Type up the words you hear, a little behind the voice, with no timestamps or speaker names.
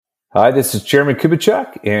Hi, this is Jeremy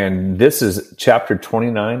Kubicek, and this is chapter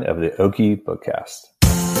 29 of the Okie Bookcast.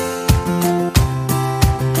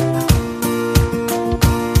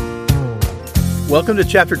 Welcome to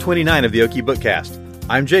chapter 29 of the Okie Bookcast.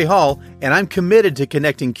 I'm Jay Hall, and I'm committed to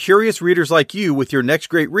connecting curious readers like you with your next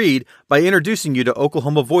great read by introducing you to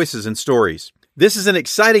Oklahoma voices and stories. This is an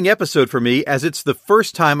exciting episode for me as it's the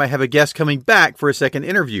first time I have a guest coming back for a second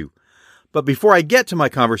interview. But before I get to my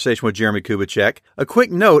conversation with Jeremy Kubicek, a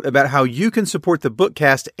quick note about how you can support the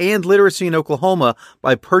Bookcast and literacy in Oklahoma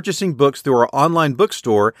by purchasing books through our online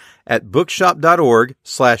bookstore at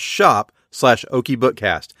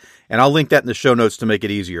bookshop.org/shop/OkieBookcast. And I'll link that in the show notes to make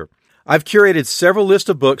it easier. I've curated several lists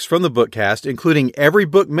of books from the Bookcast, including every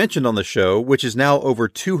book mentioned on the show, which is now over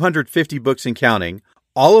 250 books and counting,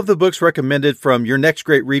 all of the books recommended from Your Next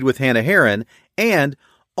Great Read with Hannah Herron, and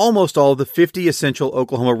almost all of the 50 Essential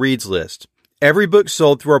Oklahoma Reads list. Every book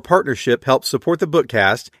sold through our partnership helps support the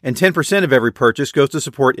Bookcast, and 10% of every purchase goes to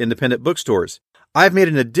support independent bookstores. I've made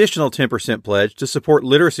an additional 10% pledge to support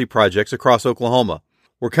literacy projects across Oklahoma.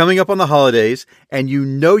 We're coming up on the holidays, and you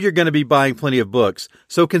know you're going to be buying plenty of books,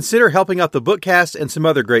 so consider helping out the Bookcast and some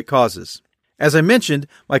other great causes. As I mentioned,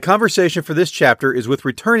 my conversation for this chapter is with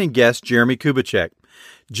returning guest Jeremy Kubicek.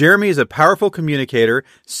 Jeremy is a powerful communicator,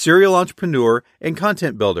 serial entrepreneur, and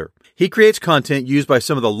content builder. He creates content used by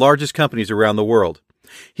some of the largest companies around the world.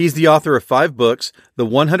 He's the author of 5 books, The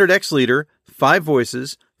 100X Leader, 5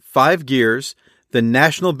 Voices, 5 Gears, the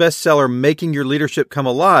national bestseller Making Your Leadership Come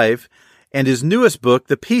Alive, and his newest book,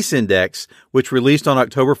 The Peace Index, which released on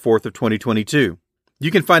October 4th of 2022. You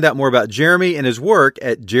can find out more about Jeremy and his work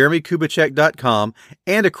at jeremykubicek.com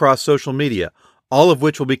and across social media, all of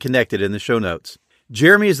which will be connected in the show notes.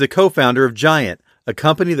 Jeremy is the co-founder of Giant, a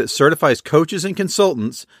company that certifies coaches and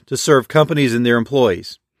consultants to serve companies and their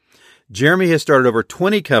employees. Jeremy has started over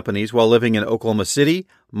 20 companies while living in Oklahoma City,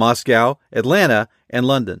 Moscow, Atlanta, and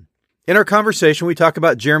London. In our conversation, we talk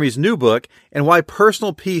about Jeremy's new book and why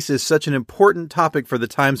personal peace is such an important topic for the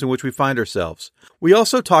times in which we find ourselves. We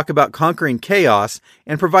also talk about conquering chaos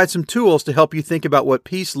and provide some tools to help you think about what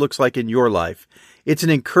peace looks like in your life. It's an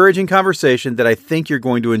encouraging conversation that I think you're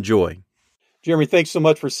going to enjoy. Jeremy, thanks so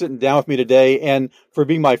much for sitting down with me today and for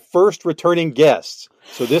being my first returning guest.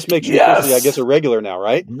 So this makes you officially, I guess, a regular now,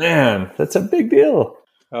 right? Man, that's a big deal.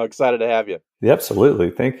 Oh, excited to have you. Yeah,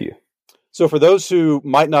 absolutely. Thank you. So for those who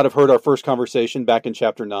might not have heard our first conversation back in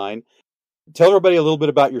Chapter 9, tell everybody a little bit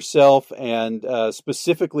about yourself and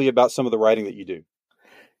specifically about some of the writing that you do.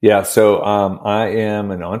 Yeah, so I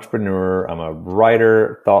am an entrepreneur. I'm a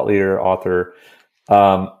writer, thought leader, author.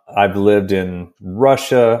 I've lived in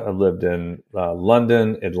Russia. I've lived in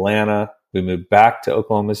London, Atlanta. We moved back to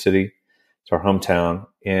Oklahoma City, to our hometown.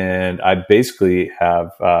 And I basically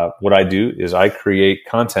have what I do is I create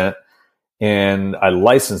content and I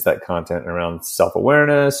license that content around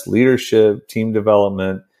self-awareness, leadership, team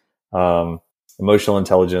development, emotional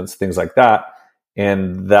intelligence, things like that.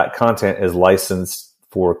 And that content is licensed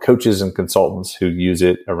for coaches and consultants who use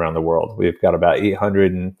it around the world. We've got about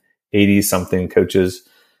 880 something coaches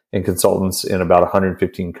and consultants in about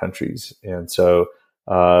 115 countries. And so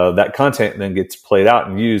that content then gets played out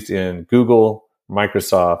and used in Google,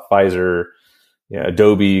 Microsoft, Pfizer,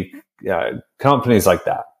 Adobe, companies like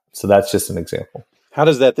that. So that's just an example. How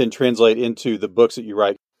does that then translate into the books that you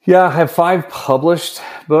write? Yeah, I have 5 published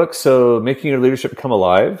books. So Making Your Leadership Come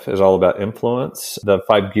Alive is all about influence. The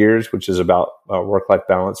 5 Gears, which is about work-life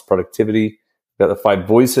balance, productivity. We've got the 5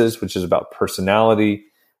 Voices, which is about personality.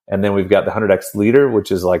 And then we've got the 100X Leader,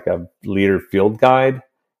 which is like a leader field guide.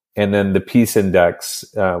 And then the Peace Index,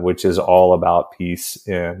 which is all about peace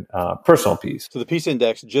and personal peace. So the Peace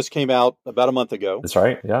Index just came out about a month ago. That's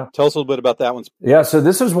right, yeah. Tell us a little bit about that one. Yeah, so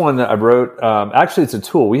this is one that I wrote. Actually, it's a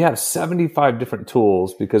tool. We have 75 different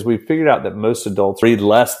tools because we figured out that most adults read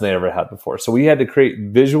less than they ever had before. So we had to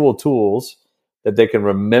create visual tools that they can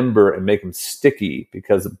remember and make them sticky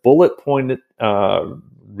because bullet pointed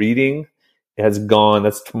reading has gone,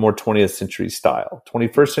 that's more 20th century style.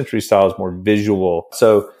 21st century style is more visual.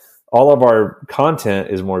 So all of our content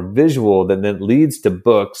is more visual that then leads to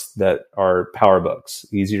books that are power books,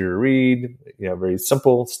 easier to read, very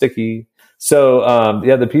simple, sticky. So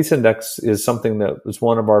the Peace Index is something that was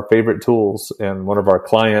one of our favorite tools and one of our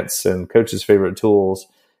clients and coaches' favorite tools.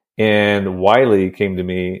 And Wiley came to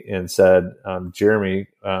me and said, Jeremy,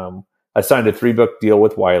 I signed a 3-book deal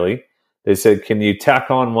with Wiley. They said, can you tack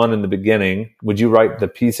on one in the beginning? Would you write the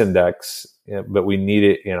Peace Index? But we need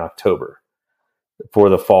it in October for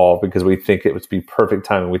the fall because we think it would be perfect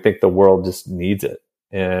timing. We think the world just needs it.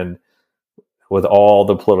 And with all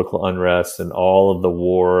the political unrest and all of the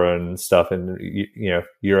war and stuff in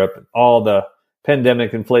Europe, all the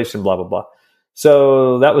pandemic, inflation, blah, blah, blah.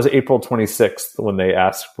 So that was April 26th when they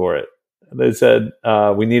asked for it. They said,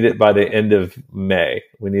 we need it by the end of May.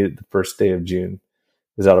 We need it the first day of June.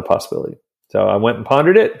 Is that a possibility? So I went and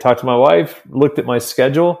pondered it, talked to my wife, looked at my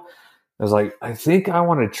schedule. I was like, I think I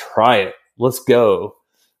want to try it. Let's go.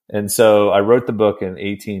 And so I wrote the book in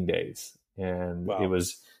 18 days. And Wow.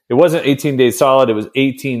 it wasn't 18 days solid. It was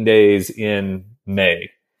 18 days in May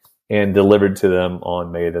and delivered to them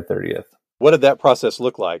on May the 30th. What did that process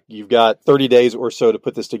look like? You've got 30 days or so to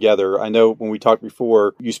put this together. I know when we talked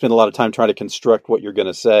before, you spent a lot of time trying to construct what you're going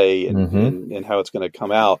to say and how it's going to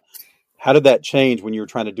come out. How did that change when you were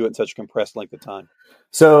trying to do it in such a compressed length of time?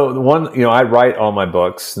 So the one, I write all my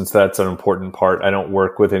books since that's an important part. I don't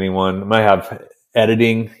work with anyone. I might have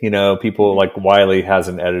editing, people like Wiley has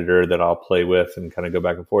an editor that I'll play with and kind of go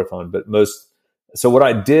back and forth on. So what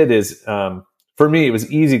I did is, for me, it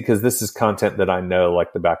was easy because this is content that I know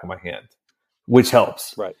like the back of my hand, which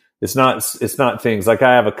helps. Right. It's not things like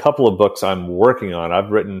I have a couple of books I'm working on.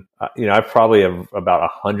 I've written, I probably have about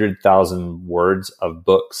 100,000 words of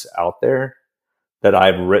books out there that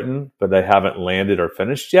I've written, but they haven't landed or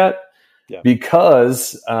finished yet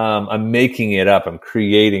because I'm making it up. I'm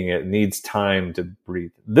creating it. It needs time to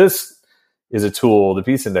breathe. This is a tool, the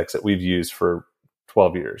Peace Index, that we've used for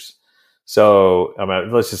 12 years. So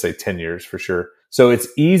let's just say 10 years for sure. So it's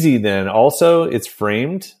easy then. Also, it's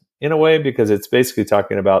framed in a way because it's basically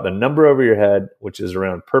talking about the number over your head, which is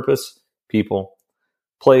around purpose, people,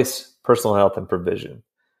 place, personal health, and provision.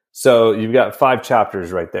 So you've got 5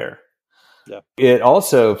 chapters right there. Yeah. It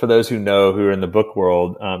also, for those who are in the book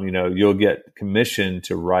world, you'll get commissioned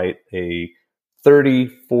to write a 30,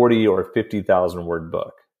 40, or 50,000 word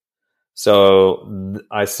book. So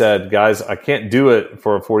I said, guys, I can't do it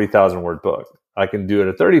for a 40,000 word book. I can do it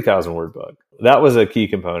a 30,000 word book. That was a key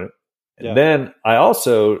component. And then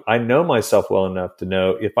I know myself well enough to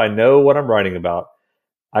know if I know what I'm writing about,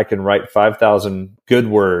 I can write 5,000 good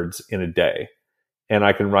words in a day. And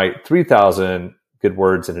I can write 3,000 good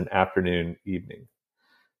words in an afternoon, evening.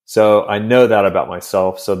 So I know that about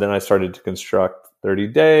myself. So then I started to construct 30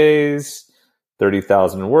 days,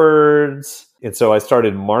 30,000 words. And so I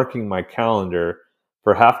started marking my calendar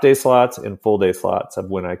for half day slots and full day slots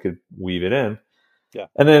of when I could weave it in. Yeah.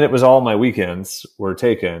 And then it was all my weekends were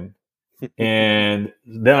taken. And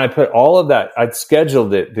then I put all of that, I'd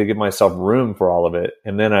scheduled it to give myself room for all of it.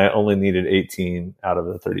 And then I only needed 18 out of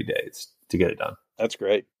the 30 days to get it done. That's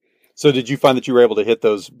great. So did you find that you were able to hit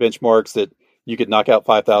those benchmarks that you could knock out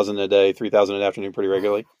 5,000 a day, 3,000 an afternoon pretty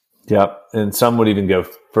regularly? Yeah. And some would even go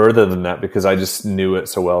further than that because I just knew it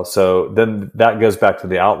so well. So then that goes back to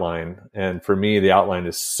the outline. And for me, the outline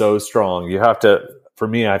is so strong. I have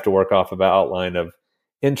to work off of an outline of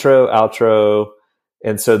intro, outro.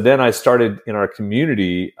 And so then I started in our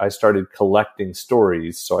community, I started collecting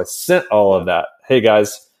stories. So I sent all of that. Hey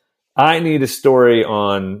guys, I need a story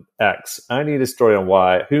on X. I need a story on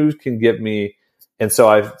Y. Who can give me? And so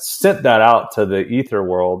I sent that out to the Ether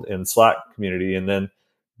world in Slack community. And then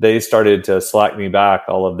they started to Slack me back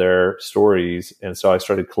all of their stories. And so I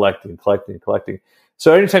started collecting.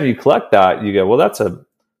 So anytime you collect that, you go, well, that's a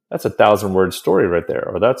 1,000-word story right there.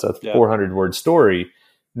 Or that's a 400-word story.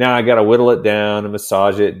 Now I got to whittle it down and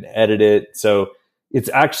massage it and edit it. So it's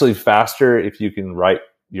actually faster if you can write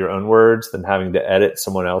your own words than having to edit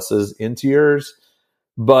someone else's into yours.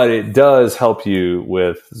 But it does help you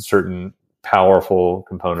with certain powerful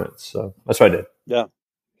components. So that's what I did. Yeah.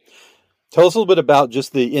 Tell us a little bit about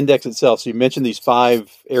just the index itself. So you mentioned these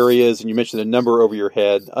 5 areas and you mentioned the number over your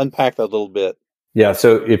head. Unpack that a little bit. Yeah.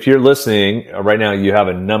 So if you're listening right now, you have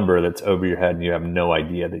a number that's over your head and you have no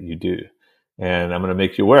idea that you do. And I'm going to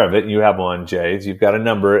make you aware of it. You have one, Jay. You've got a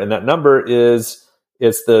number, and that number it's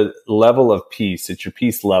the level of peace. It's your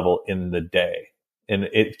peace level in the day. And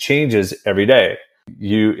it changes every day.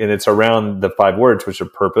 And it's around the 5 words, which are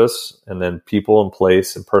purpose, and then people and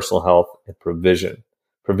place, and personal health, and provision.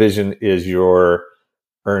 Provision is your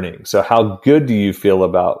earnings. So how good do you feel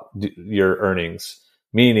about your earnings?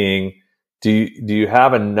 Meaning, do you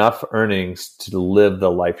have enough earnings to live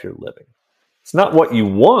the life you're living? It's not what you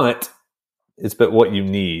want, it's but what you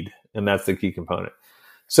need. And that's the key component.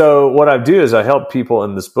 So what I do is I help people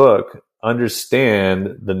in this book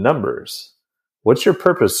understand the numbers. What's your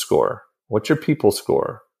purpose score? What's your people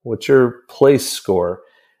score? What's your place score?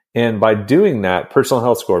 And by doing that, personal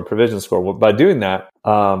health score, provision score, by doing that,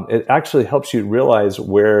 it actually helps you realize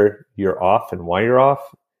where you're off and why you're off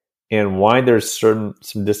and why there's some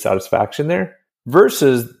dissatisfaction there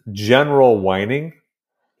versus general whining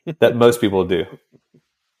that most people do.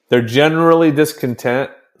 They're generally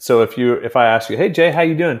discontent. So if I ask you, hey Jay, how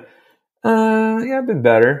you doing? Yeah, I've been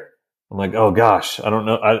better. I'm like, oh gosh, I don't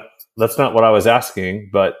know. That's not what I was asking,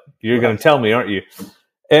 but you're going to tell me, aren't you?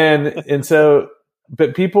 And so,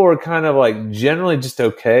 but people are kind of like generally just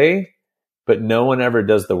okay, but no one ever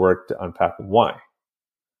does the work to unpack why.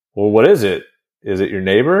 Well, what is it? Is it your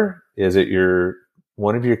neighbor? Is it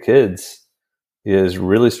one of your kids is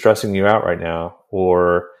really stressing you out right now,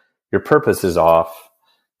 or your purpose is off?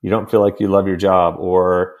 You don't feel like you love your job,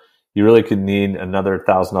 or you really could need another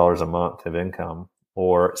 $1,000 a month of income,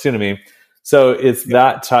 or see what I mean? So it's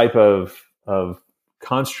that type of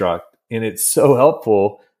construct, and it's so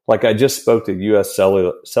helpful. Like I just spoke to US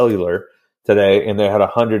Cellular today, and they had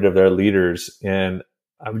 100 of their leaders, and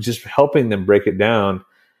I was just helping them break it down.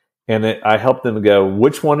 And I helped them go,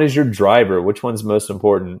 which one is your driver? Which one's most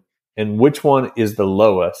important? And which one is the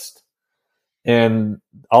lowest? And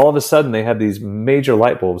all of a sudden they had these major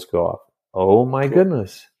light bulbs go off. Oh my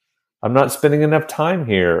goodness. I'm not spending enough time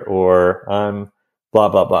here, or I'm blah,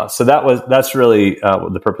 blah, blah. So that's really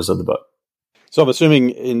the purpose of the book. So I'm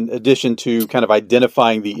assuming in addition to kind of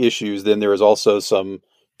identifying the issues, then there is also some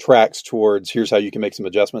tracks towards here's how you can make some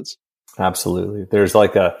adjustments. Absolutely. There's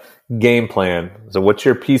like a game plan. So what's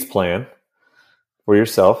your peace plan for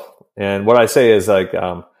yourself? And what I say is like,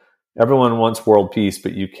 everyone wants world peace,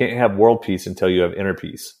 but you can't have world peace until you have inner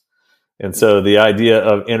peace. And so the idea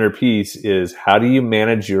of inner peace is how do you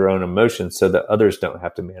manage your own emotions so that others don't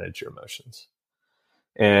have to manage your emotions?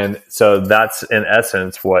 And so that's in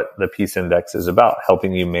essence what the Peace Index is about,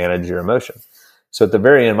 helping you manage your emotion. So at the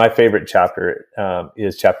very end, my favorite chapter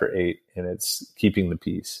is chapter 8, and it's keeping the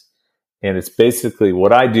peace. And it's basically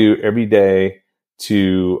what I do every day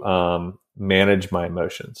to manage my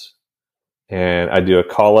emotions. And I do a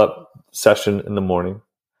call-up session in the morning,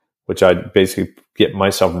 which I basically get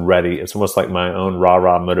myself ready. It's almost like my own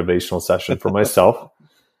rah-rah motivational session for myself.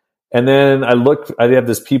 And then I have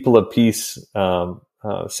this People of Peace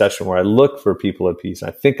session where I look for people of peace.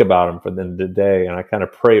 I think about them for the end of the day, and I kind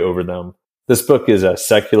of pray over them. This book is a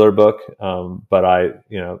secular book, but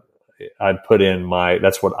I put in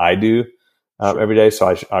that's what I do every day.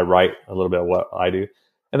 So I write a little bit of what I do.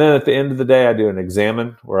 And then at the end of the day, I do an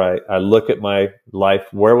examine where I look at my life.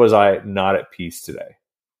 Where was I not at peace today?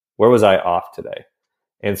 Where was I off today?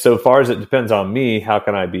 And so far as it depends on me, how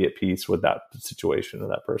can I be at peace with that situation or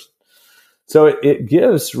that person? So it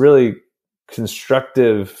gives really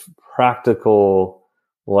constructive, practical,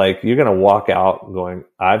 like you're going to walk out going,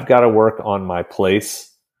 I've got to work on my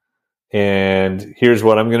place. And here's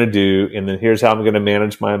what I'm going to do. And then here's how I'm going to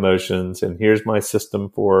manage my emotions. And here's my system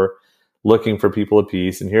for looking for people of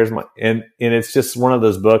peace. And here's and it's just one of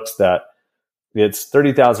those books that it's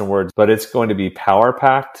 30,000 words, but it's going to be power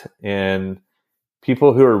packed. And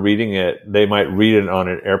people who are reading it, they might read it on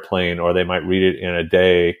an airplane, or they might read it in a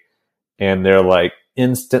day, and they're like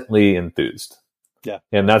instantly enthused. Yeah.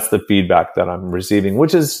 And that's the feedback that I'm receiving,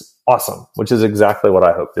 which is awesome, which is exactly what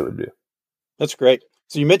I hoped it would do. That's great.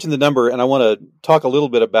 So you mentioned the number, and I want to talk a little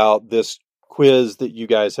bit about this quiz that you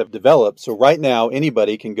guys have developed. So right now,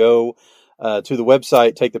 anybody can go to the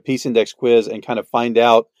website, take the Peace Index quiz, and kind of find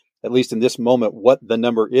out, at least in this moment, what the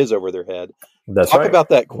number is over their head. That's Talk right. about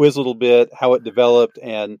that quiz a little bit, how it developed,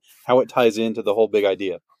 and how it ties into the whole big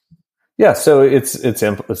idea. Yeah, so it's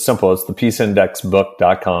simple. It's the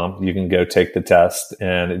peaceindexbook.com. You can go take the test,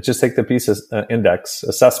 and just take the Peace Index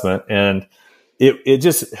assessment, and it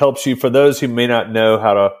just helps you. For those who may not know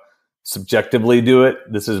how to subjectively do it,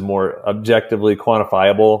 this is more objectively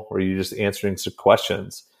quantifiable, where you're just answering some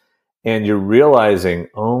questions, and you're realizing,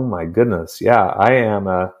 oh my goodness, yeah, I am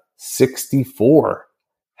a 64.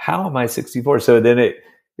 How am I 64? So then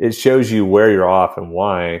it shows you where you're off and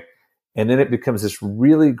why. And then it becomes this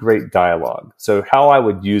really great dialogue. So how I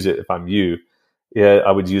would use it if I'm you,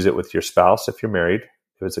 I would use it with your spouse if you're married.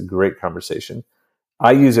 It's a great conversation.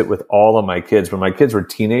 I use it with all of my kids. When my kids were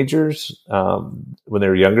teenagers, when they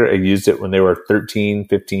were younger, I used it when they were 13,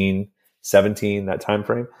 15, 17, that time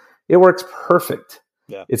frame. It works perfect.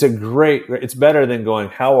 Yeah. It's better than going,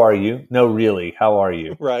 how are you? No, really, how are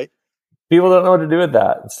you? Right. People don't know what to do with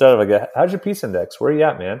that. Instead of like, how's your peace index? Where are you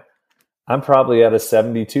at, man? I'm probably at a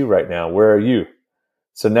 72 right now. Where are you?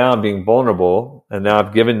 So now I'm being vulnerable, and now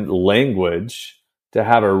I've given language to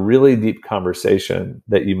have a really deep conversation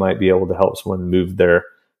that you might be able to help someone move their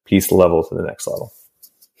peace level to the next level.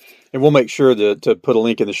 And we'll make sure to put a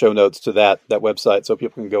link in the show notes to that website so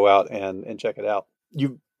people can go out and check it out.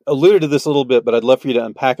 You alluded to this a little bit, but I'd love for you to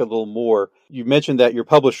unpack it a little more. You mentioned that your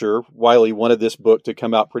publisher, Wiley, wanted this book to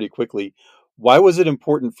come out pretty quickly. Why was it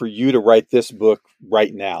important for you to write this book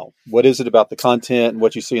right now? What is it about the content and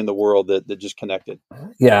what you see in the world that just connected?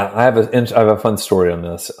 Yeah, I have a fun story on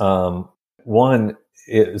this. One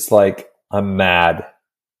is like, I'm mad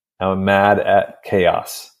I'm mad at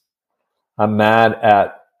chaos. I'm mad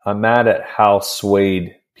at how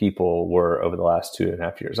swayed people were over the last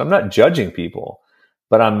 2.5 years. I'm not judging people,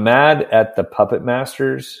 but I'm mad at the puppet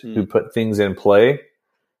masters who put things in play.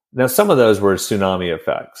 Now, some of those were tsunami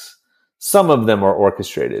effects. Some of them are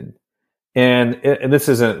orchestrated. And this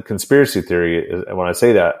isn't conspiracy theory when I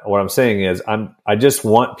say that. What I'm saying is I just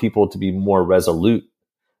want people to be more resolute.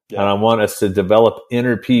 Yeah. And I want us to develop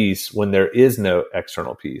inner peace when there is no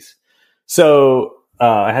external peace. So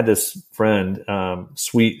I had this friend,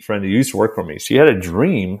 sweet friend who used to work for me. She had a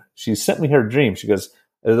dream. She sent me her dream. She goes,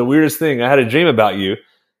 "The weirdest thing, I had a dream about you.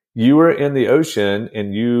 You were in the ocean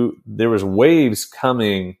and there was waves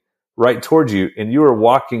coming right towards you, and you were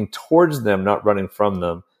walking towards them, not running from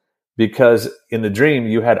them, because in the dream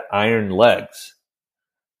you had iron legs,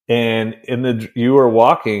 and you were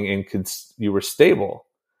walking and you were stable.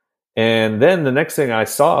 And then the next thing I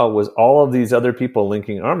saw was all of these other people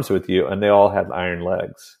linking arms with you, and they all had iron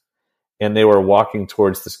legs, and they were walking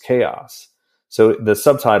towards this chaos." So the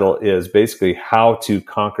subtitle is basically how to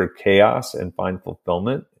conquer chaos and find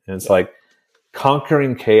fulfillment. And it's like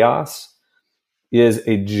conquering chaos is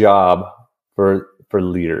a job for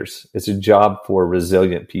leaders. It's a job for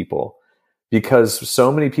resilient people, because so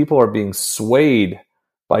many people are being swayed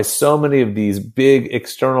by so many of these big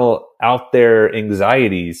external out there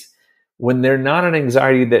anxieties, when they're not an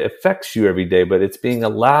anxiety that affects you every day, but it's being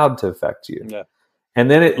allowed to affect you. Yeah.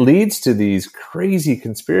 And then it leads to these crazy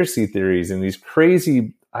conspiracy theories and these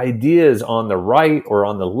crazy ideas on the right or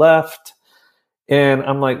on the left. And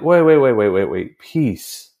I'm like, wait,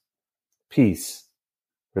 peace,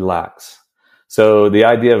 relax. So the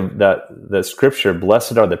idea of that, the scripture,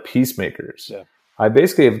 blessed are the peacemakers. Yeah. I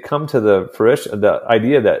basically have come to the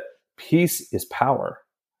idea that peace is power.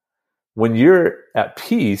 When you're at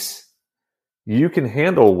peace, you can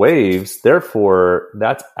handle waves. Therefore,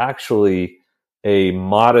 that's actually a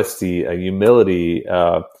modesty, a humility.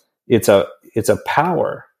 It's a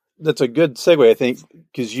power. That's a good segue, I think,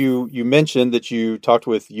 because you mentioned that you talked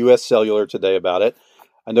with U.S. Cellular today about it.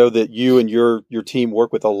 I know that you and your team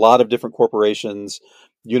work with a lot of different corporations,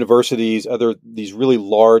 universities, these really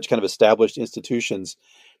large kind of established institutions.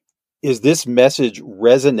 Is this message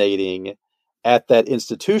resonating at that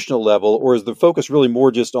institutional level, or is the focus really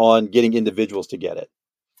more just on getting individuals to get it?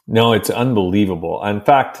 No, it's unbelievable. In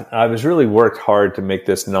fact, I was really worked hard to make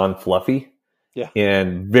this non-fluffy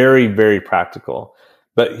and very, very practical.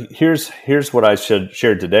 But here's what I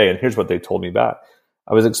shared today, and here's what they told me back.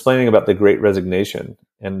 I was explaining about the Great Resignation,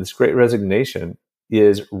 and this Great Resignation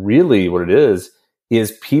is really what it is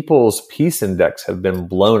people's peace index have been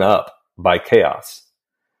blown up by chaos.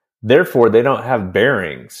 Therefore, they don't have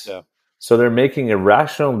bearings. Yeah. So they're making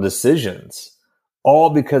irrational decisions,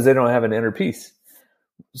 all because they don't have an inner peace.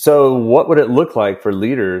 So what would it look like for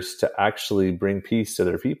leaders to actually bring peace to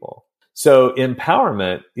their people? So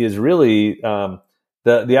empowerment is really,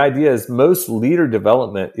 the idea is most leader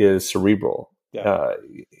development is cerebral. Yeah.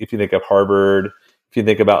 If you think of Harvard, if you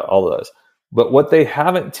think about all of those. But what they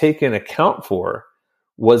haven't taken account for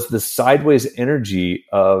was the sideways energy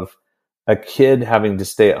of a kid having to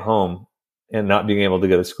stay at home and not being able to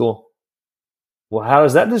go to school. Well, how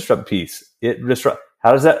does that disrupt peace?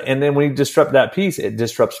 How does that? And then when you disrupt that peace, it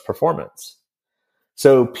disrupts performance.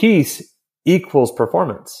 So peace equals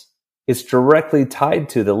performance. It's directly tied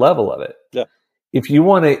to the level of it. Yeah. If you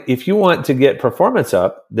want to get performance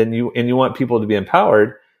up, then you want people to be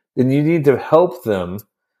empowered, then you need to help them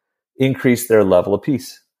increase their level of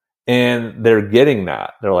peace. And they're getting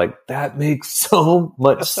that. They're like, that makes so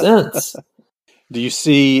much sense. Do you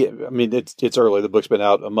see, I mean, it's early, the book's been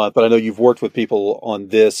out a month, but I know you've worked with people on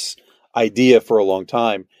this idea for a long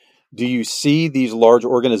time. Do you see these large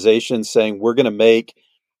organizations saying, we're going to make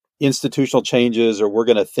institutional changes, or we're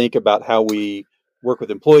going to think about how we work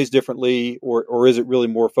with employees differently, or is it really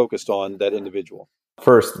more focused on that individual?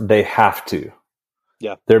 First, they have to.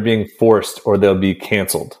 Yeah. They're being forced, or they'll be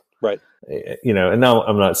canceled. Right. And now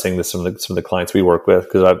I'm not saying this from the clients we work with,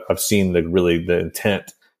 because I've seen the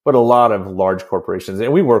intent, but a lot of large corporations,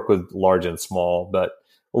 and we work with large and small, but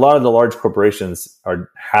a lot of the large corporations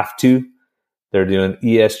have to. They're doing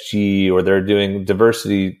ESG, or they're doing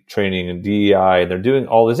diversity training and DEI, and they're doing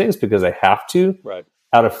all these things because they have to, right,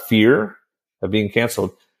 out of fear of being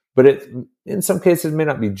canceled. But in some cases, it may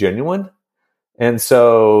not be genuine. And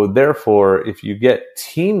so therefore, if you get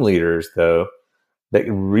team leaders, though, that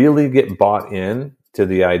really get bought in to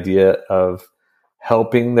the idea of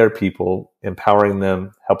helping their people, empowering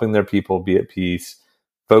them, helping their people be at peace,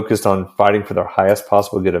 focused on fighting for the highest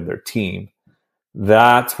possible good of their team,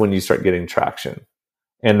 that's when you start getting traction.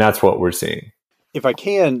 And that's what we're seeing. If I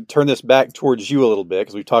can turn this back towards you a little bit,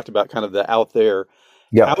 because we talked about kind of the out there.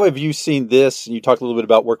 Yeah. How have you seen this? And you talked a little bit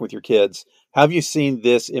about working with your kids. How have you seen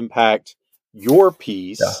this impact your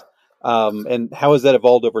piece? And how has that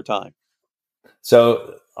evolved over time?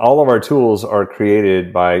 So all of our tools are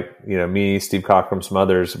created by, me, Steve Cockrum, some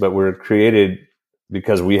others, but we're created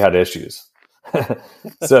because we had issues.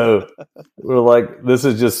 So we're like, this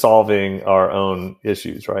is just solving our own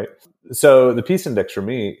issues, right? So the Peace Index for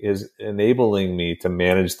me is enabling me to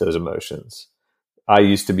manage those emotions. I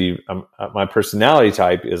used to be, my personality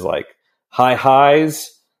type is like high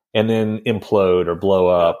highs and then implode or blow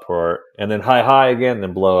up, and then high again,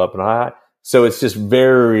 then blow up and high. So it's just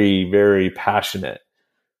very, very passionate.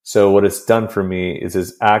 So what it's done for me is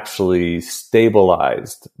it's actually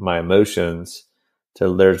stabilized my emotions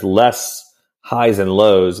till there's less highs and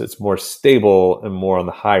lows. It's more stable and more on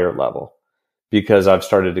the higher level, because I've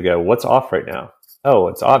started to go, what's off right now? Oh,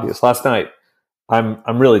 it's obvious. Last night,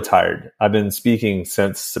 I'm really tired. I've been speaking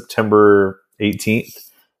since September 18th,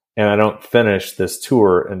 and I don't finish this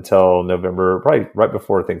tour until November, right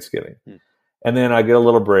before Thanksgiving. And then I get a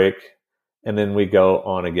little break, and then we go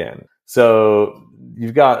on again. So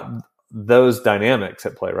you've got those dynamics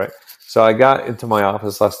at play, right? So I got into my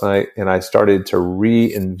office last night, and I started to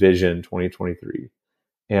re-envision 2023,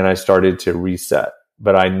 and I started to reset.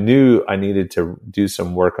 But I knew I needed to do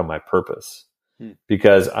some work on my purpose,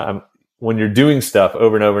 because when you're doing stuff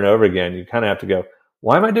over and over and over again, you kind of have to go,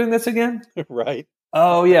 why am I doing this again? Right.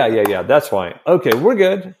 Oh, yeah. That's why. Okay, we're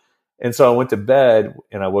good. And so I went to bed,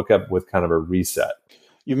 and I woke up with kind of a reset.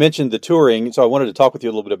 You mentioned the touring, so I wanted to talk with you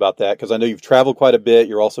a little bit about that, because I know you've traveled quite a bit.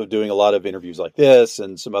 You're also doing a lot of interviews like this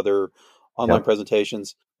and some other online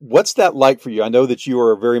presentations. What's that like for you? I know that you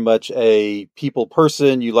are very much a people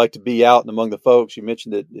person. You like to be out and among the folks. You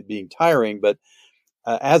mentioned it being tiring, but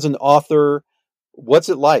as an author, what's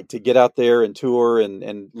it like to get out there and tour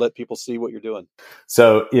and let people see what you're doing?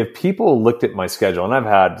 So if people looked at my schedule, and I've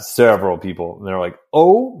had several people, and they're like,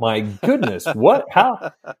 oh my goodness, what,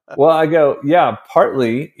 how? Well, I go, yeah,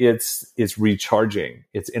 partly it's recharging.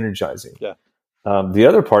 It's energizing. Yeah. The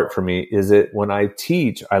other part for me is that when I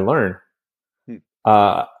teach, I learn.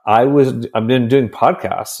 I've been doing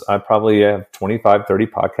podcasts. I probably have 25, 30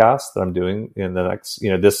 podcasts that I'm doing in the next,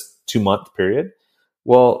 this 2-month period.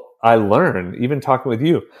 Well, I learn, even talking with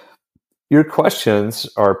you. Your questions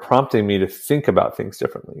are prompting me to think about things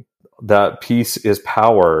differently. That peace is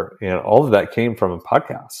power, and all of that came from a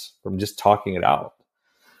podcast, from just talking it out.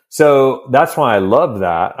 So that's why I love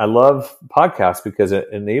that. I love podcasts because it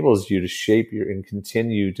enables you to shape and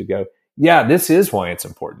continue to go, yeah, this is why it's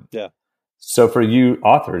important. Yeah. So for you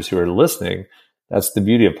authors who are listening, that's the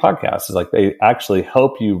beauty of podcasts, is like they actually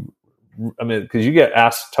help you. I mean, because you get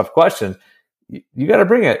asked tough questions. You got to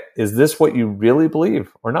bring it. Is this what you really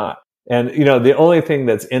believe or not? And, the only thing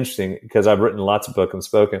that's interesting, because I've written lots of books and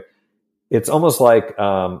spoken, it's almost like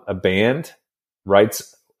a band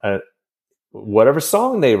writes whatever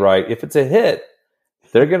song they write. If it's a hit,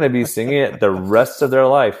 they're going to be singing it the rest of their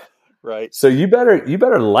life. Right. So you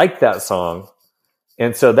better like that song.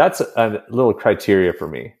 And so that's a little criteria for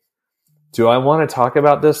me. Do I want to talk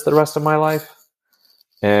about this the rest of my life?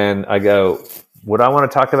 And I go, would I want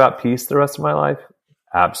to talk about peace the rest of my life?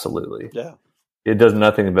 Absolutely. Yeah. It does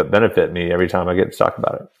nothing but benefit me every time I get to talk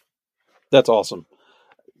about it. That's awesome.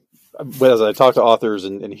 But as I talk to authors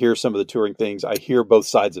and hear some of the touring things, I hear both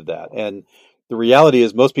sides of that. And the reality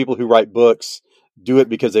is most people who write books do it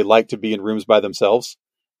because they like to be in rooms by themselves.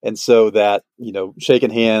 And so that, shaking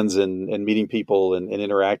hands and meeting people and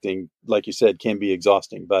interacting, like you said, can be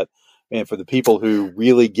exhausting. But man, for the people who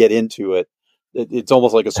really get into it, it's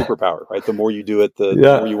almost like a superpower, right? The more you do it, the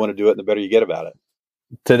more you want to do it, and the better you get about it.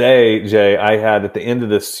 Today, Jay, I had at the end of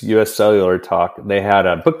this U.S. Cellular talk, they had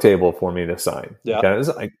a book table for me to sign. Yeah. Okay? It was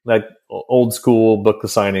like old school book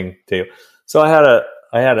signing table. So I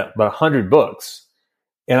had about 100 books,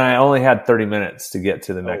 and I only had 30 minutes to get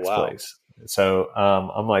to the next place. So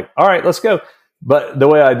I'm like, all right, let's go. But the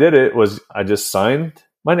way I did it was I just signed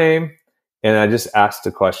my name, and I just asked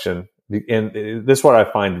a question. And this is what I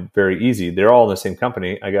find very easy. They're all in the same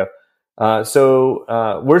company. I go,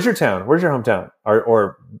 so where's your town? Where's your hometown?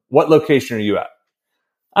 Or what location are you at?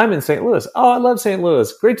 I'm in St. Louis. Oh, I love St.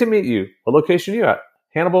 Louis. Great to meet you. What location are you at?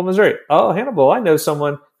 Hannibal, Missouri. Oh, Hannibal. I know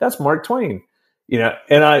someone. That's Mark Twain.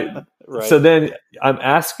 And I, right. So then I'm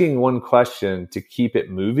asking one question to keep it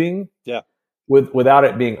moving. Yeah. Without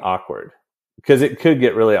it being awkward, because it could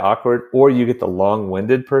get really awkward, or you get the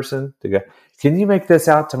long-winded person to go, can you make this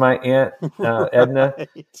out to my Aunt Edna?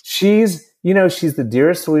 Right. She's the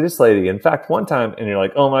dearest, sweetest lady. In fact, one time, and you're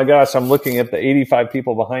like, oh my gosh, I'm looking at the 85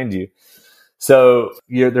 people behind you. So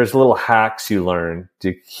there's little hacks you learn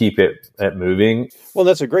to keep it moving. Well,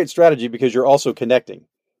 that's a great strategy because you're also connecting.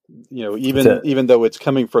 Even though it's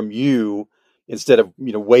coming from you, instead of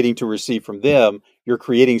waiting to receive from them, you're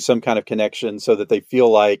creating some kind of connection so that they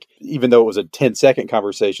feel like, even though it was a 10-second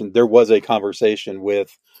conversation, there was a conversation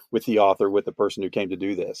with the author, with the person who came to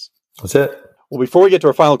do this. That's it. Well, before we get to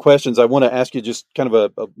our final questions, I want to ask you just kind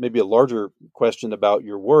of maybe a larger question about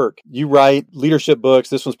your work. You write leadership books.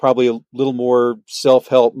 This one's probably a little more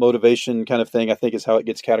self-help, motivation kind of thing, I think is how it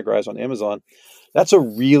gets categorized on Amazon. That's a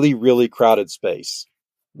really, really crowded space.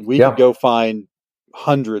 We could go find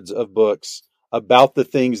hundreds of books about the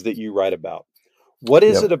things that you write about. What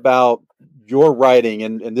is it about your writing,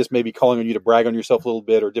 and this may be calling on you to brag on yourself a little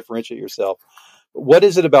bit or differentiate yourself, but what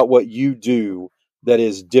is it about what you do that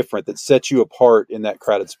is different, that sets you apart in that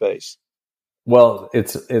crowded space? Well,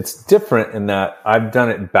 it's different in that I've done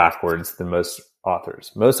it backwards than most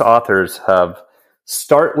authors. Most authors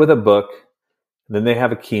start with a book, then they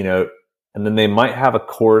have a keynote, and then they might have a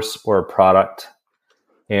course or a product,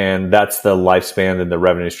 and that's the lifespan and the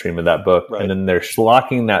revenue stream of that book. Right. And then they're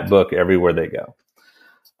schlocking that book everywhere they go.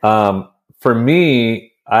 For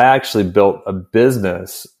me, I actually built a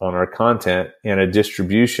business on our content and a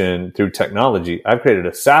distribution through technology. I've created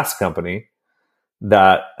a SaaS company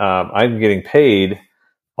that I'm getting paid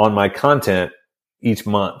on my content each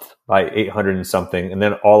month by 800 and something. And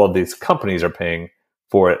then all of these companies are paying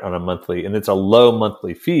for it on a monthly. And it's a low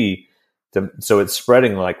monthly fee. So it's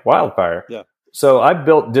spreading like wildfire. Yeah. So I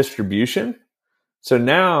built distribution. So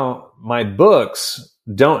now my books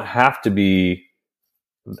don't have to be,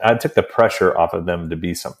 I took the pressure off of them to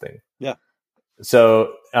be something. Yeah.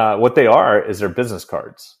 So what they are is they're business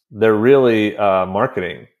cards. They're really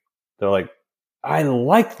marketing. They're like, I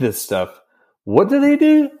like this stuff. What do they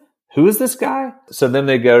do? Who is this guy? So then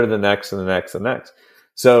they go to the next and the next and the next.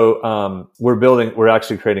 So we're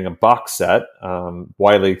actually creating a box set.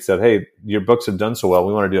 Wiley said, hey, your books have done so well.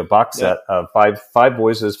 We want to do a box set of five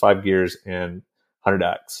voices, 5 gears, and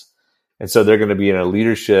 100X. And so they're going to be in a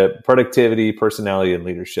leadership, productivity, personality, and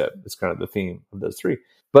leadership. It's kind of the theme of those 3.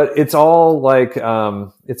 But it's all like,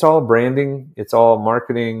 it's all branding. It's all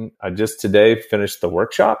marketing. I just today finished the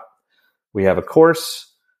workshop. We have a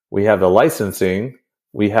course. We have the licensing.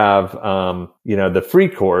 We have, the free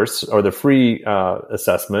course or the free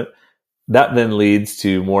assessment that then leads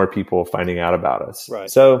to more people finding out about us.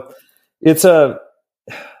 Right. So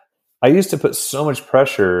I used to put so much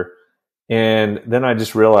pressure, and then I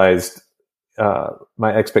just realized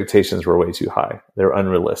my expectations were way too high. They're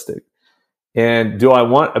unrealistic. And do I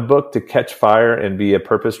want a book to catch fire and be a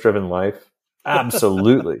purpose-driven life?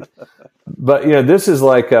 Absolutely. But, this is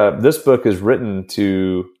like, this book is written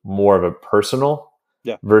to more of a personal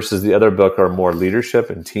versus the other book are more leadership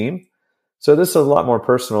and team. So this is a lot more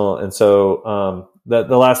personal. And so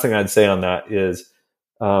the last thing I'd say on that is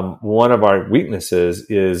one of our weaknesses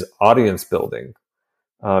is audience building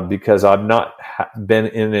because I've not been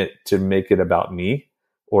in it to make it about me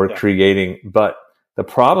or creating. But the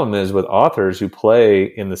problem is with authors who play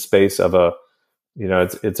in the space of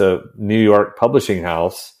it's a New York publishing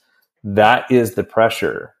house, that is the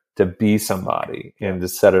pressure to be somebody and to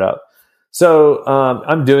set it up. So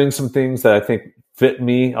I'm doing some things that I think fit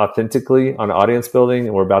me authentically on audience building,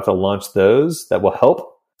 and we're about to launch those that will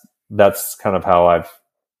help. That's kind of how I've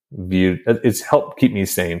viewed it's helped keep me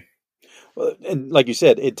sane. Well, and like you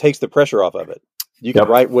said, it takes the pressure off of it. You can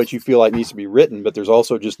write what you feel like needs to be written, but there's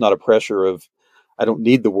also just not a pressure of, I don't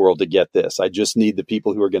need the world to get this. I just need the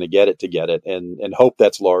people who are going to get it, and hope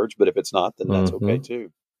that's large. But if it's not, then that's okay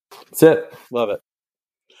too. That's it. Love it.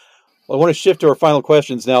 Well, I want to shift to our final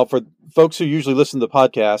questions now. For folks who usually listen to the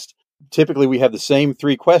podcast, typically we have the same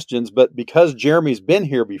 3 questions, but because Jeremy's been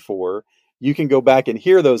here before, you can go back and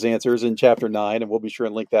hear those answers in chapter 9, and we'll be sure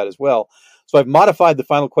and link that as well. So I've modified the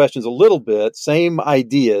final questions a little bit, same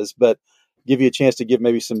ideas, but give you a chance to give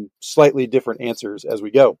maybe some slightly different answers as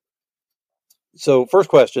we go. So first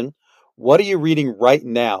question, what are you reading right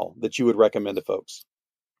now that you would recommend to folks?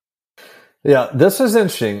 Yeah, this is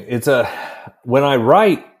interesting. When I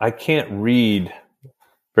write, I can't read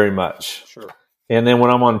very much. Sure. And then when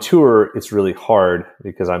I'm on tour, it's really hard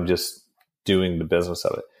because I'm just doing the business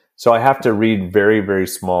of it. So I have to read very, very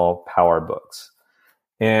small power books.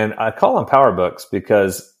 And I call them power books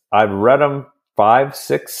because I've read them 5,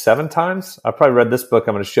 6, 7 times. I've probably read this book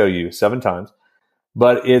I'm going to show you 7 times.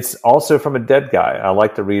 But it's also from a dead guy. I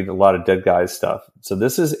like to read a lot of dead guys stuff. So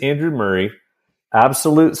this is Andrew Murray,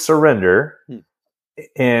 Absolute Surrender.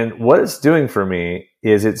 And what it's doing for me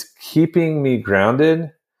is it's keeping me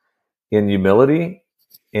grounded in humility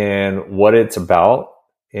and what it's about,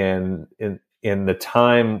 and in the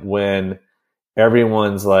time when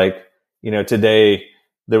everyone's like, today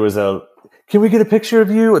there was can we get a picture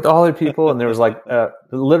of you with all the people? And there was like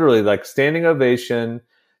literally like standing ovation.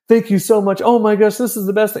 Thank you so much. Oh my gosh, this is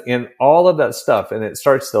the best thing. And all of that stuff. And it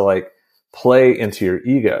starts to like play into your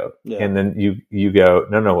ego. Yeah. And then you go,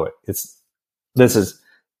 no,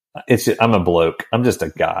 I'm a bloke. I'm just a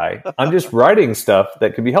guy. I'm just writing stuff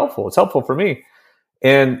that could be helpful. It's helpful for me.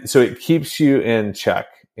 And so it keeps you in check,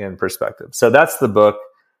 in perspective. So that's the book.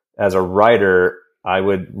 As a writer, I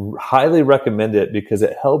would highly recommend it because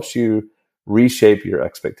it helps you reshape your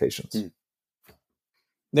expectations.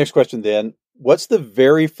 Next question then. What's the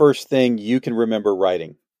very first thing you can remember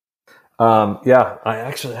writing? I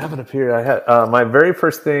actually have it up here. I had my very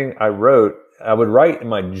first thing I wrote, I would write in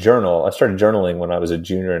my journal. I started journaling when I was a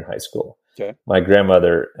junior in high school. Okay. My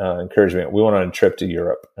grandmother encouraged me. We went on a trip to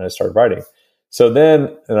Europe and I started writing. So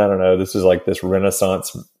then, and I don't know, this is like this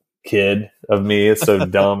Renaissance kid of me. It's so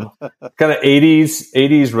dumb. Kind of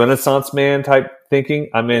 80s Renaissance man type thinking.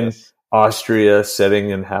 I'm in Austria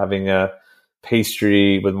sitting and having a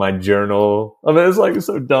pastry with my journal. I mean, it's like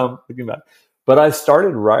so dumb thinking back. But I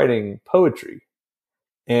started writing poetry.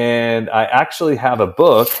 And I actually have a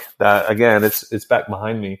book that, again, it's back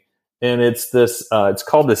behind me. And it's this, it's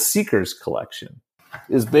called the Seekers Collection.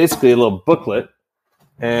 It's basically a little booklet.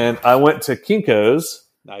 And I went to Kinko's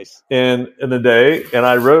in the day, and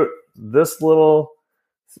I wrote this little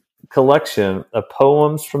collection of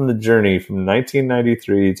poems from the journey from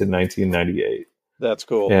 1993 to 1998. That's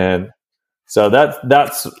cool. And so that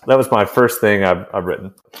was my first thing I've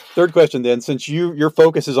written. Third question then, since your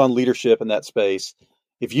focus is on leadership in that space,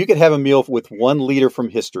 if you could have a meal with one leader from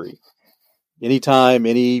history, anytime,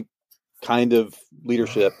 any kind of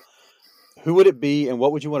leadership, who would it be and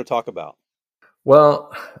what would you want to talk about?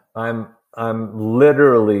 Well, I'm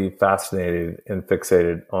literally fascinated and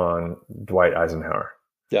fixated on Dwight Eisenhower.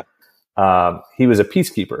 Yeah. He was a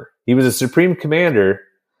peacekeeper. He was a supreme commander,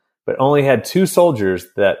 but only had 2 soldiers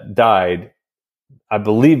that died. I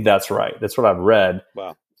believe that's right. That's what I've read.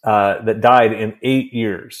 Wow. That died in 8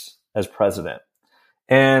 years as president.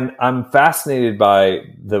 And I'm fascinated by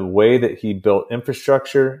the way that he built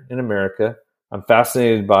infrastructure in America. I'm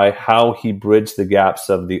fascinated by how he bridged the gaps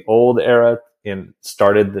of the old era and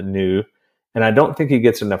started the new. And I don't think he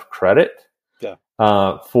gets enough credit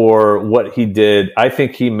for what he did. I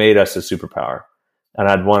think he made us a superpower. And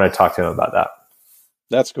I'd want to talk to him about that.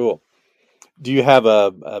 That's cool. Do you have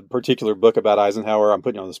a particular book about Eisenhower? I'm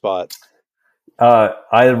putting you on the spot.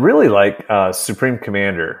 I really like Supreme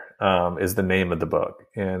Commander is the name of the book.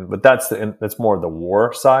 But that's more the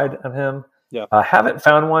war side of him. Yeah. I haven't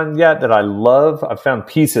found one yet that I love. I've found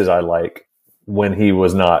pieces I like when he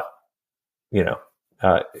was not,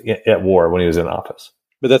 at war, when he was in office.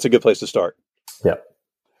 But that's a good place to start. Yeah.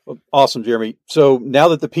 Well, awesome, Jeremy. So now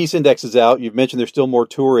that the Peace Index is out, you've mentioned there's still more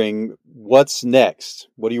touring. What's next?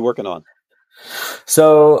 What are you working on?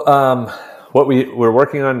 So what we're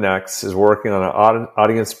working on next is working on an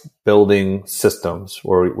audience building systems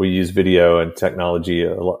where we use video and technology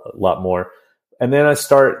a lot more. And then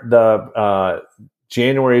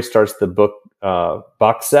January starts the book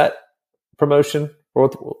box set promotion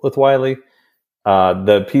with Wiley.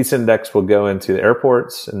 The Peace Index will go into the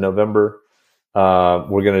airports in November.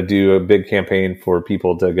 We're going to do a big campaign for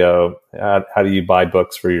people to go, how do you buy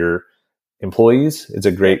books for your employees? It's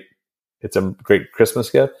a great Christmas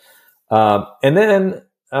gift. And then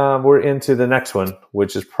we're into the next one,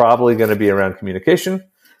 which is probably going to be around communication.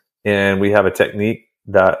 And we have a technique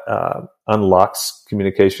that unlocks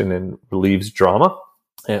communication and relieves drama,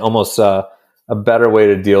 and almost a better way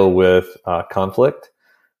to deal with conflict.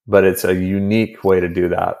 But it's a unique way to do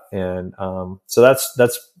that. And so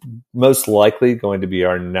that's most likely going to be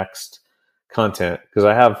our next content, because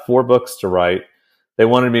I have 4 books to write. They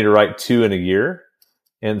wanted me to write 2 in a year.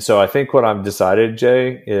 And so I think what I've decided,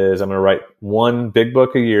 Jay, is I'm going to write 1 big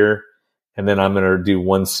book a year, and then I'm going to do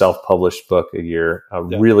 1 self-published book a year,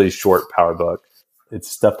 really short power book. It's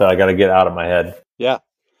stuff that I got to get out of my head. Yeah.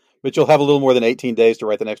 But you'll have a little more than 18 days to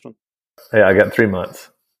write the next one? Yeah, I got 3 months.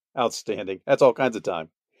 Outstanding. That's all kinds of time.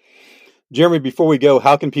 Jeremy, before we go,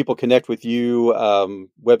 how can people connect with you?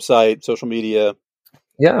 Website, social media?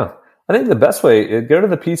 Yeah. I think the best way, go to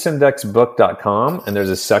the peaceindexbook.com, and there's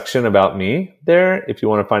a section about me there if you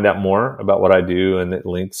want to find out more about what I do, and it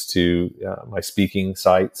links to my speaking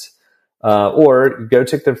sites. Or go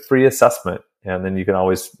take the free assessment, and then you can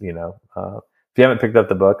always, if you haven't picked up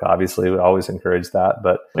the book, obviously we always encourage that.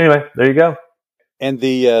 But anyway, there you go. And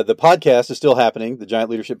the podcast is still happening, the Giant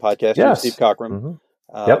Leadership Podcast. Yes. Steve Cockram.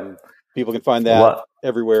 Mm-hmm. Yep. People can find that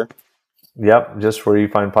everywhere. Yep, just where you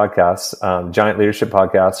find podcasts. Giant Leadership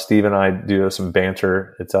Podcast. Steve and I do some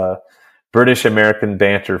banter. It's British American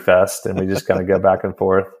banter fest, and we just kind of go back and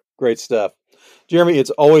forth. Great stuff. Jeremy,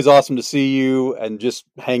 it's always awesome to see you and just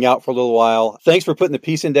hang out for a little while. Thanks for putting the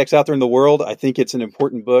Peace Index out there in the world. I think it's an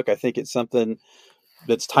important book. I think it's something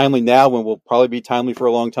that's timely now and will probably be timely for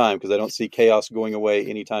a long time because I don't see chaos going away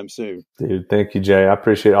anytime soon. Dude, thank you, Jay. I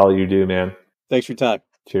appreciate all you do, man. Thanks for your time.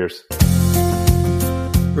 Cheers.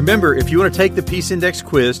 Remember, if you want to take the Peace Index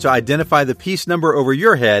quiz to identify the peace number over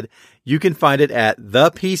your head, you can find it at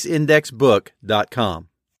thepeaceindexbook.com.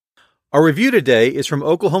 Our review today is from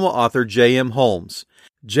Oklahoma author J.M. Holmes.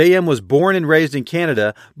 J.M. was born and raised in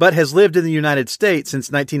Canada, but has lived in the United States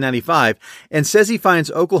since 1995 and says he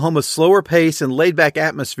finds Oklahoma's slower pace and laid-back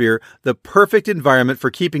atmosphere the perfect environment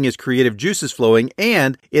for keeping his creative juices flowing,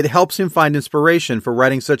 and it helps him find inspiration for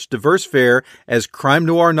writing such diverse fare as crime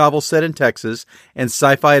noir novels set in Texas and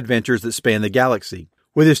sci-fi adventures that span the galaxy.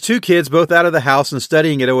 With his 2 kids both out of the house and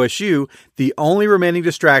studying at OSU, the only remaining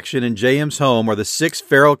distraction in J.M.'s home are the 6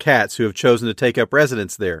 feral cats who have chosen to take up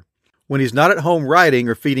residence there. When he's not at home writing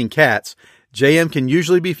or feeding cats, J.M. can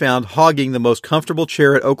usually be found hogging the most comfortable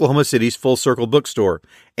chair at Oklahoma City's Full Circle bookstore.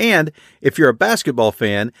 And if you're a basketball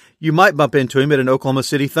fan, you might bump into him at an Oklahoma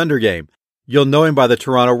City Thunder game. You'll know him by the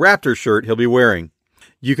Toronto Raptors shirt he'll be wearing.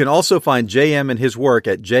 You can also find J.M. and his work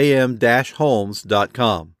at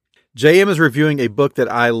jm-holmes.com. J.M. is reviewing a book that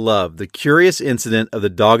I love, The Curious Incident of the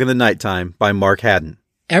Dog in the Nighttime by Mark Haddon.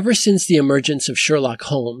 Ever since the emergence of Sherlock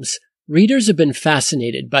Holmes, readers have been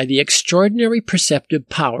fascinated by the extraordinary perceptive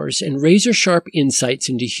powers and razor-sharp insights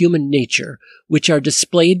into human nature which are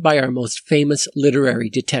displayed by our most famous literary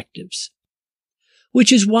detectives.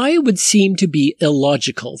 Which is why it would seem to be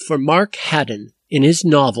illogical for Mark Haddon, in his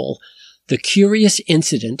novel, The Curious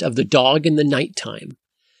Incident of the Dog in the Nighttime,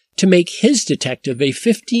 to make his detective a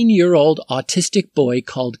 15-year-old autistic boy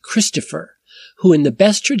called Christopher, who in the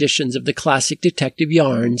best traditions of the classic detective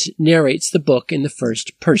yarns narrates the book in the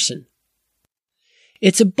first person.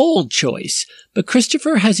 It's a bold choice, but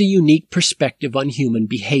Christopher has a unique perspective on human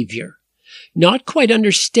behavior. Not quite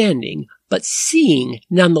understanding, but seeing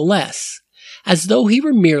nonetheless, as though he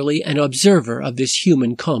were merely an observer of this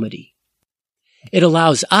human comedy. It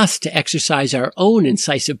allows us to exercise our own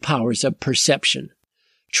incisive powers of perception,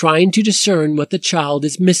 trying to discern what the child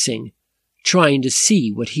is missing, trying to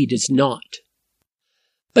see what he does not.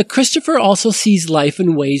 But Christopher also sees life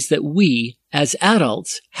in ways that we, as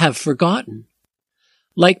adults, have forgotten.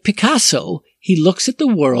 Like Picasso, he looks at the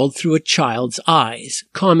world through a child's eyes,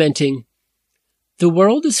 commenting, "The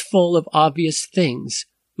world is full of obvious things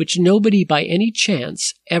which nobody by any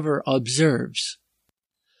chance ever observes."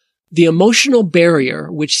 The emotional barrier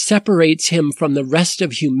which separates him from the rest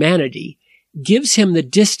of humanity gives him the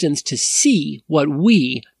distance to see what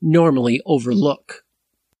we normally overlook.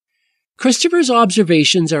 Christopher's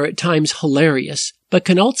observations are at times hilarious, but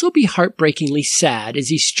can also be heartbreakingly sad as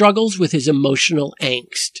he struggles with his emotional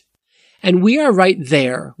angst. And we are right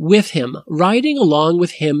there with him, riding along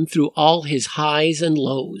with him through all his highs and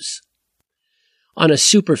lows. On a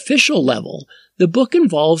superficial level, the book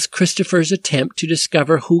involves Christopher's attempt to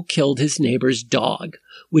discover who killed his neighbor's dog,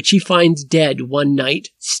 which he finds dead one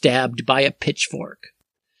night, stabbed by a pitchfork.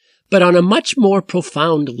 But on a much more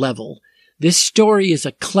profound level, this story is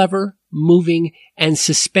a clever, moving, and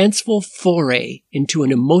suspenseful foray into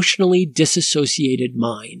an emotionally disassociated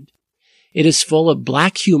mind. It is full of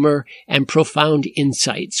black humor and profound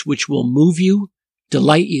insights which will move you,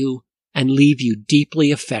 delight you, and leave you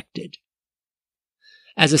deeply affected.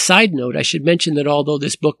 As a side note, I should mention that although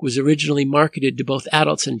this book was originally marketed to both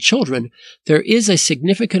adults and children, there is a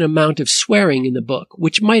significant amount of swearing in the book,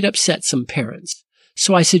 which might upset some parents.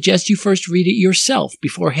 So I suggest you first read it yourself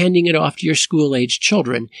before handing it off to your school-aged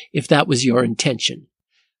children, if that was your intention.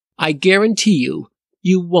 I guarantee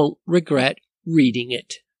you won't regret reading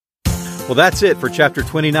it. Well, that's it for Chapter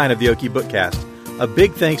 29 of the Okie Bookcast. A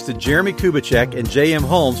big thanks to Jeremy Kubicek and J.M.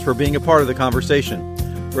 Holmes for being a part of the conversation.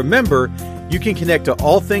 Remember, you can connect to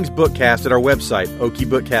all things Bookcast at our website,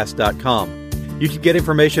 okiebookcast.com. You can get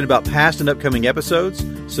information about past and upcoming episodes,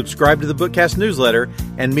 subscribe to the Bookcast newsletter,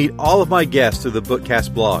 and meet all of my guests through the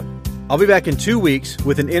Bookcast blog. I'll be back in 2 weeks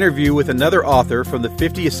with an interview with another author from the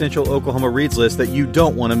 50 Essential Oklahoma Reads list that you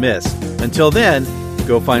don't want to miss. Until then,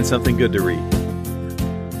 go find something good to read.